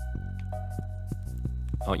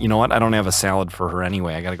 Oh, you know what? I don't have a salad for her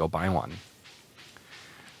anyway. I gotta go buy one.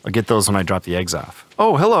 I'll get those when I drop the eggs off.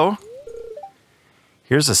 Oh, hello.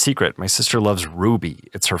 Here's a secret. My sister loves Ruby.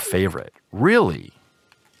 It's her favorite. Really?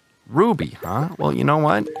 Ruby, huh? Well, you know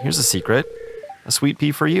what? Here's a secret. A sweet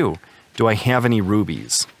pea for you. Do I have any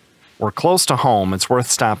rubies? We're close to home. It's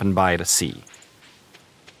worth stopping by to see.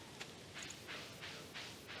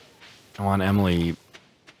 I want Emily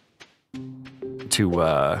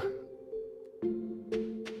to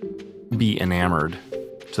be enamored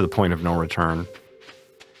to the point of no return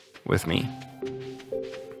with me.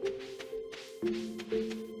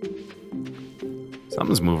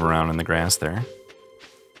 Something's moving around in the grass there.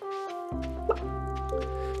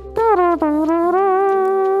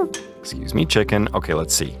 Excuse me, chicken. Okay,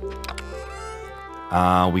 let's see.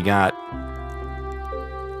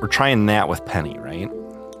 We're trying that with Penny, right?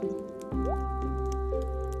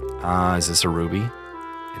 Is this a ruby?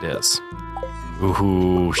 It is.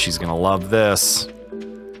 Ooh, she's gonna love this.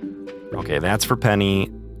 Okay, that's for Penny.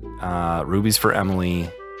 Ruby's for Emily.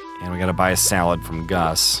 And we gotta buy a salad from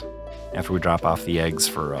Gus after we drop off the eggs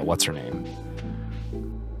for, what's her name?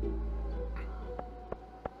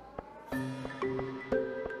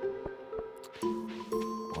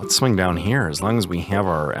 Let's swing down here as long as we have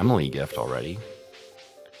our Emily gift already.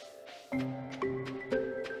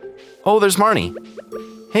 Oh, there's Marnie.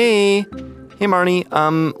 Hey. Hey, Marnie.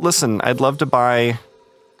 Listen, I'd love to buy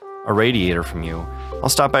a radiator from you. I'll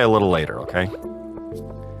stop by a little later, okay?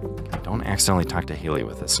 Don't accidentally talk to Haley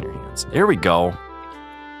with this in your hands. There we go.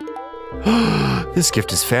 This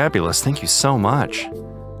gift is fabulous. Thank you so much.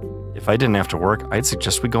 If I didn't have to work, I'd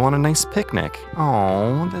suggest we go on a nice picnic.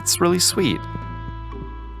 Oh, that's really sweet.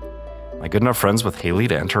 Am I good enough friends with Haley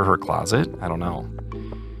to enter her closet? I don't know.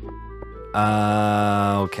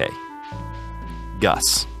 Okay.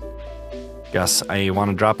 Gus. Gus, I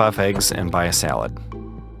want to drop off eggs and buy a salad.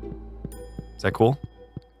 Is that cool?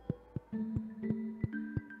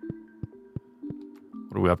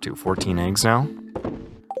 What are we up to? 14 eggs now?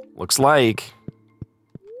 Looks like.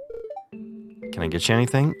 Can I get you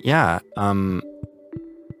anything? Yeah, you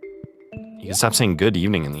can stop saying good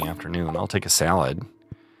evening in the afternoon. I'll take a salad.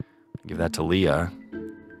 Give that to Leah.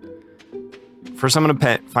 First, I'm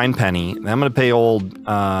gonna find Penny. Then I'm gonna pay old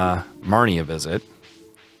Marnie a visit.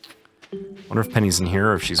 Wonder if Penny's in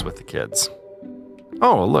here or if she's with the kids.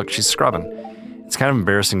 Oh, look, she's scrubbing. It's kind of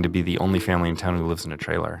embarrassing to be the only family in town who lives in a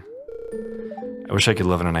trailer. I wish I could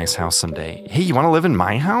live in a nice house someday. Hey, you want to live in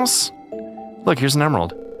my house? Look, here's an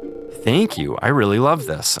emerald. Thank you. I really love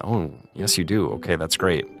this. Oh, yes, you do. Okay, that's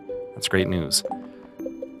great. That's great news.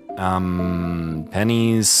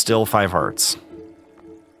 Penny's still 5 hearts.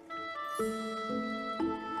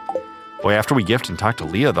 Boy, after we gift and talk to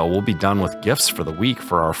Leah, though, we'll be done with gifts for the week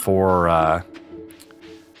for our four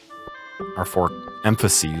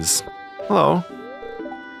emphases. Hello.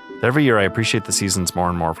 Every year, I appreciate the seasons more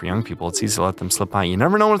and more. For young people, it's easy to let them slip by. You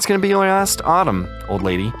never know when it's going to be last autumn, old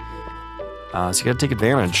lady. So you got to take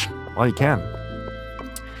advantage while you can.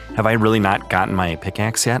 Have I really not gotten my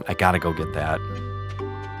pickaxe yet? I got to go get that.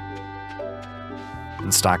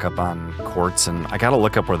 And stock up on quartz, and I got to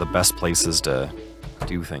look up where the best places to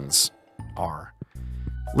do things are.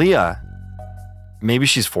 Leah, maybe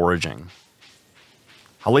she's foraging.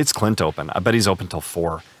 How late's Clint open? I bet he's open till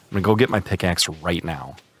 4. I'm gonna go get my pickaxe right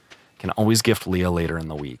now. Can always gift Leah later in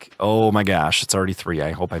the week. Oh my gosh, it's already 3.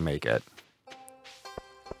 I hope I make it.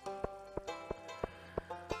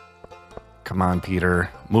 Come on, Peter.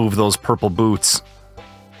 Move those purple boots.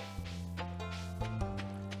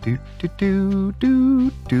 Do, do, do, do,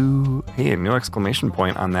 do. Hey, a new exclamation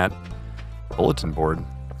point on that bulletin board.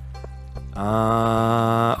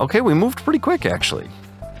 Okay, we moved pretty quick, actually.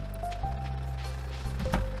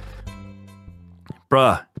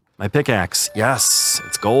 Bruh, my pickaxe. Yes,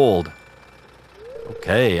 it's gold.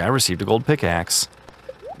 Okay, I received a gold pickaxe.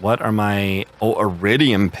 What are my... Oh,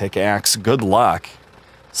 iridium pickaxe. Good luck.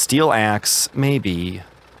 Steel axe, maybe.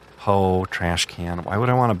 Hoe, trash can. Why would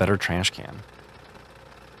I want a better trash can?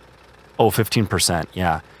 Oh, 15%,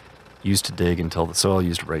 yeah. Used to dig until the soil,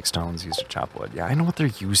 used to break stones, used to chop wood. Yeah, I know what they're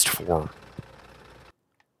used for.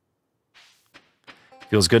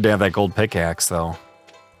 Feels good to have that gold pickaxe, though. All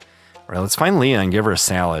right, let's find Leah and give her a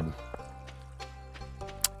salad.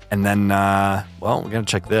 And then, well, we gotta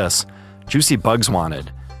check this. Juicy bugs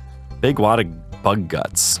wanted. Big wad of bug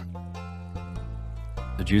guts.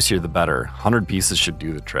 The juicier, the better. 100 pieces should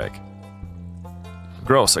do the trick.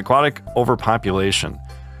 Gross. Aquatic overpopulation.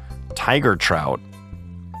 Tiger trout.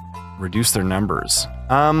 Reduce their numbers.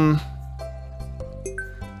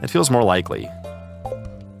 It feels more likely.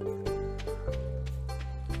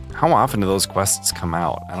 How often do those quests come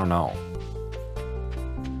out? I don't know.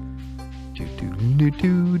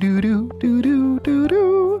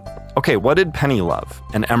 Okay, what did Penny love?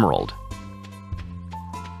 An emerald.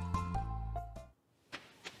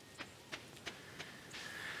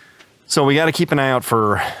 So we got to keep an eye out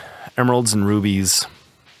for emeralds and rubies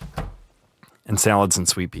and salads and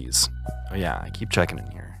sweet peas. Oh yeah, I keep checking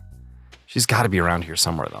in here. She's got to be around here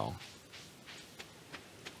somewhere, though.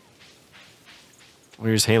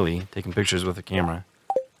 Where's Haley taking pictures with a camera?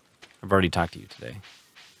 I've already talked to you today.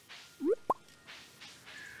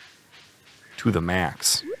 To the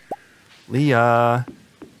max. Leah.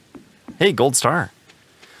 Hey, gold star.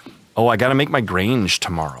 Oh, I got to make my grange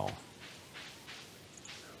tomorrow.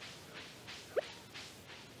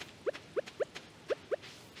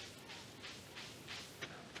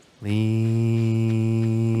 Leah.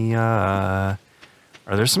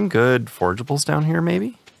 Are there some good forageables down here,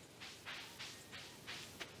 maybe?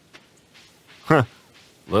 Huh.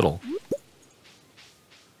 Little.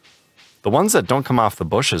 The ones that don't come off the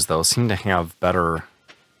bushes, though, seem to have better...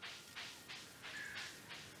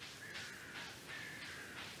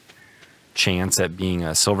 chance at being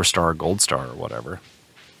a silver star or gold star or whatever.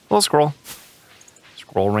 Hello, squirrel.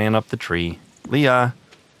 Squirrel ran up the tree. Leah.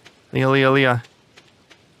 Leah, Leah, Leah.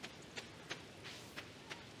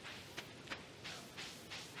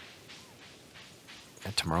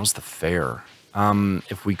 And tomorrow's the fair.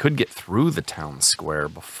 If we could get through the town square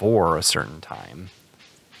before a certain time,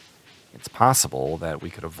 it's possible that we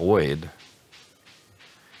could avoid...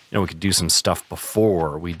 You know, we could do some stuff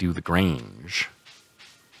before we do the Grange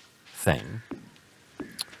thing.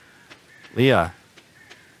 Leah.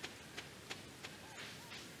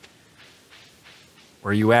 Where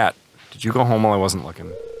are you at? Did you go home while I wasn't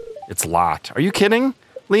looking? It's locked. Are you kidding?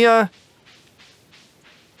 Leah?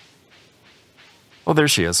 Oh, there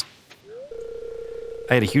she is.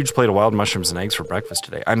 I had a huge plate of wild mushrooms and eggs for breakfast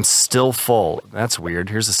today. I'm still full. That's weird.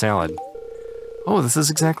 Here's a salad. Oh, this is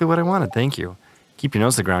exactly what I wanted. Thank you. Keep your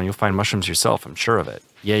nose to the ground. You'll find mushrooms yourself. I'm sure of it.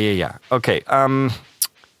 Yeah. Okay,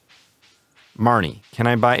 Marnie, can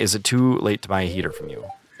I buy... Is it too late to buy a heater from you?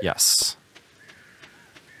 Yes.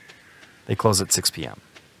 They close at 6 p.m.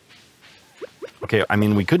 Okay, I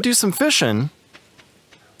mean, we could do some fishing.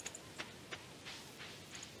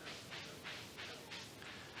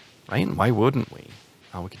 Right? And why wouldn't we?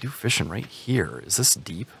 Oh, we could do fishing right here. Is this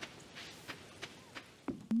deep?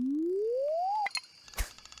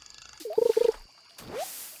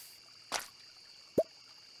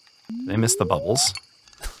 Did I miss the bubbles?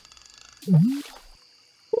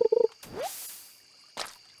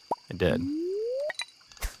 I did.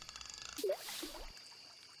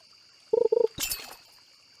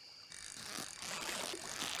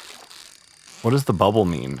 What does the bubble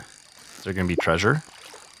mean? Is there going to be treasure?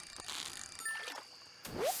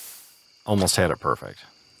 Almost had it perfect.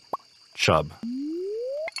 Chub.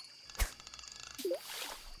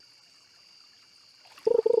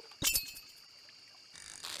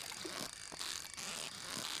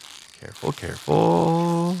 Careful,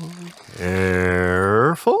 careful.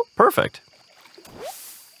 Careful. Perfect.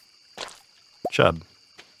 Chub.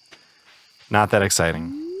 Not that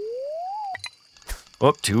exciting.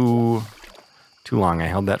 Oh, too long. I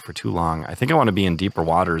held that for too long. I think I want to be in deeper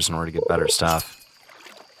waters in order to get better stuff.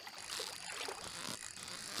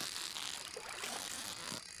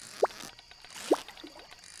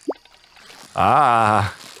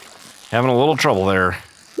 Ah, having a little trouble there.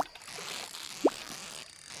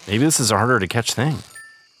 Maybe this is a harder to catch thing.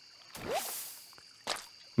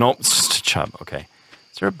 Nope, it's just a chub. Okay.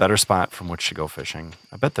 Is there a better spot from which to go fishing?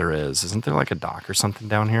 I bet there is. Isn't there like a dock or something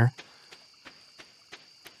down here?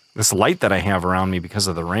 This light that I have around me because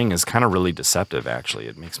of the ring is kind of really deceptive, actually.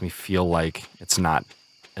 It makes me feel like it's not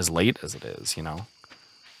as late as it is, you know?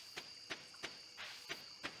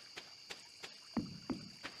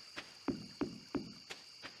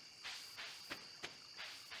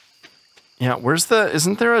 Yeah, where's the...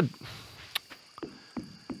 Isn't there a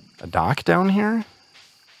dock down here?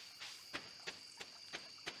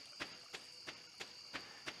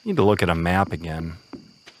 Need to look at a map again.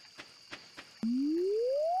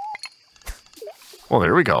 Well,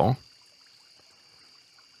 there we go.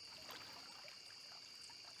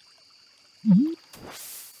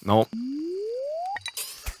 Nope.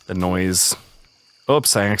 The noise...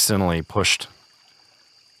 Oops, I accidentally pushed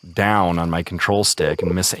down on my control stick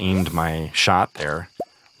and misaimed my shot there.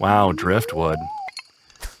 Wow, driftwood.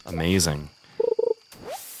 Amazing.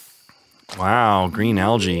 Wow, green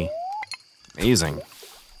algae. Amazing.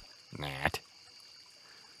 Nat.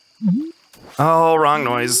 Oh, wrong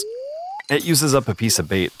noise. It uses up a piece of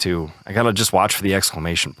bait, too. I gotta just watch for the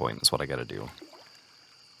exclamation point, is what I gotta do.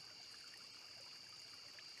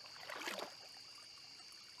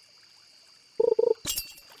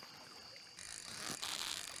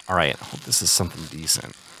 Alright, I hope this is something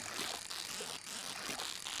decent.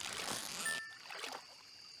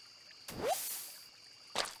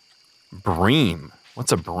 Bream.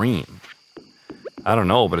 What's a bream? I don't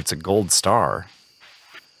know, but it's a gold star.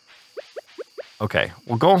 Okay,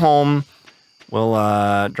 we'll go home. We'll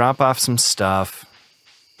drop off some stuff.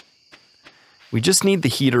 We just need the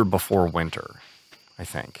heater before winter, I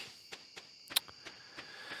think.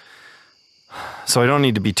 So I don't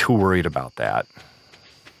need to be too worried about that.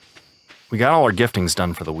 We got all our giftings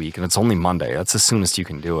done for the week, and it's only Monday. That's the soonest you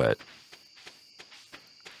can do it.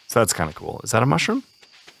 So that's kind of cool. Is that a mushroom?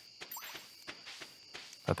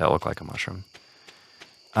 Thought that looked like a mushroom.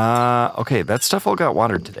 Okay, that stuff all got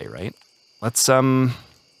watered today, right? Let's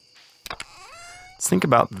think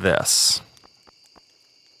about this.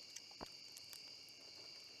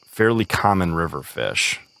 Fairly common river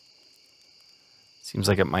fish. Seems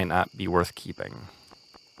like it might not be worth keeping.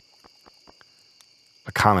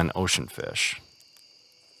 A common ocean fish.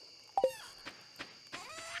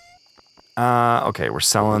 Okay, we're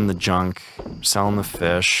selling the junk. We're selling the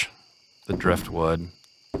fish. The driftwood.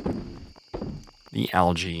 The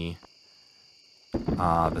algae.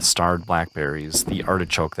 The starred blackberries. The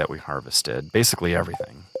artichoke that we harvested. Basically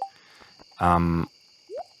everything.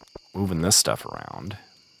 Moving this stuff around.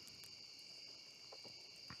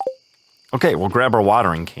 Okay, we'll grab our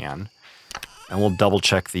watering can. And we'll double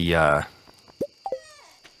check the,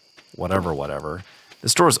 whatever. The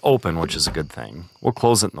store's open, which is a good thing. We'll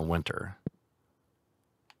close it in the winter.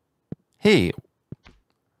 Hey.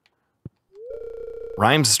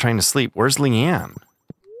 Rhymes is trying to sleep. Where's Leanne?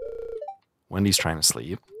 Wendy's trying to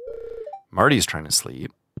sleep. Marty's trying to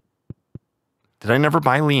sleep. Did I never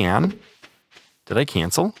buy Leanne? Did I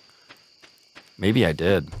cancel? Maybe I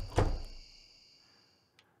did.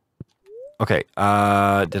 Okay,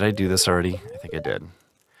 did I do this already? I think I did.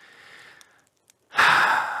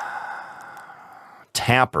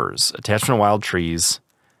 Tappers. Attachment of wild trees.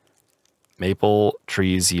 Maple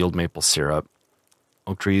trees yield maple syrup.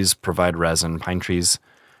 Oak trees provide resin. Pine trees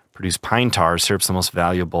produce pine tar. Syrup's the most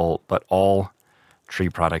valuable, but all tree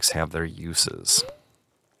products have their uses.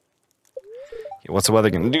 Okay, what's the weather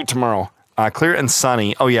going to do tomorrow? Clear and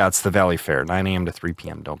sunny. Oh, yeah, it's the Valley Fair. 9 a.m. to 3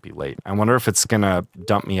 p.m. Don't be late. I wonder if it's going to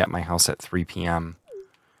dump me at my house at 3 p.m.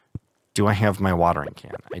 Do I have my watering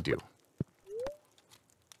can? I do.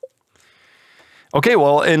 Okay,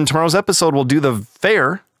 well, in tomorrow's episode, we'll do the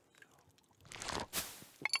fair.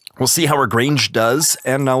 We'll see how our Grange does,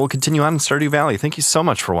 and we'll continue on in Stardew Valley. Thank you so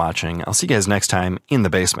much for watching. I'll see you guys next time in the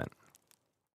basement.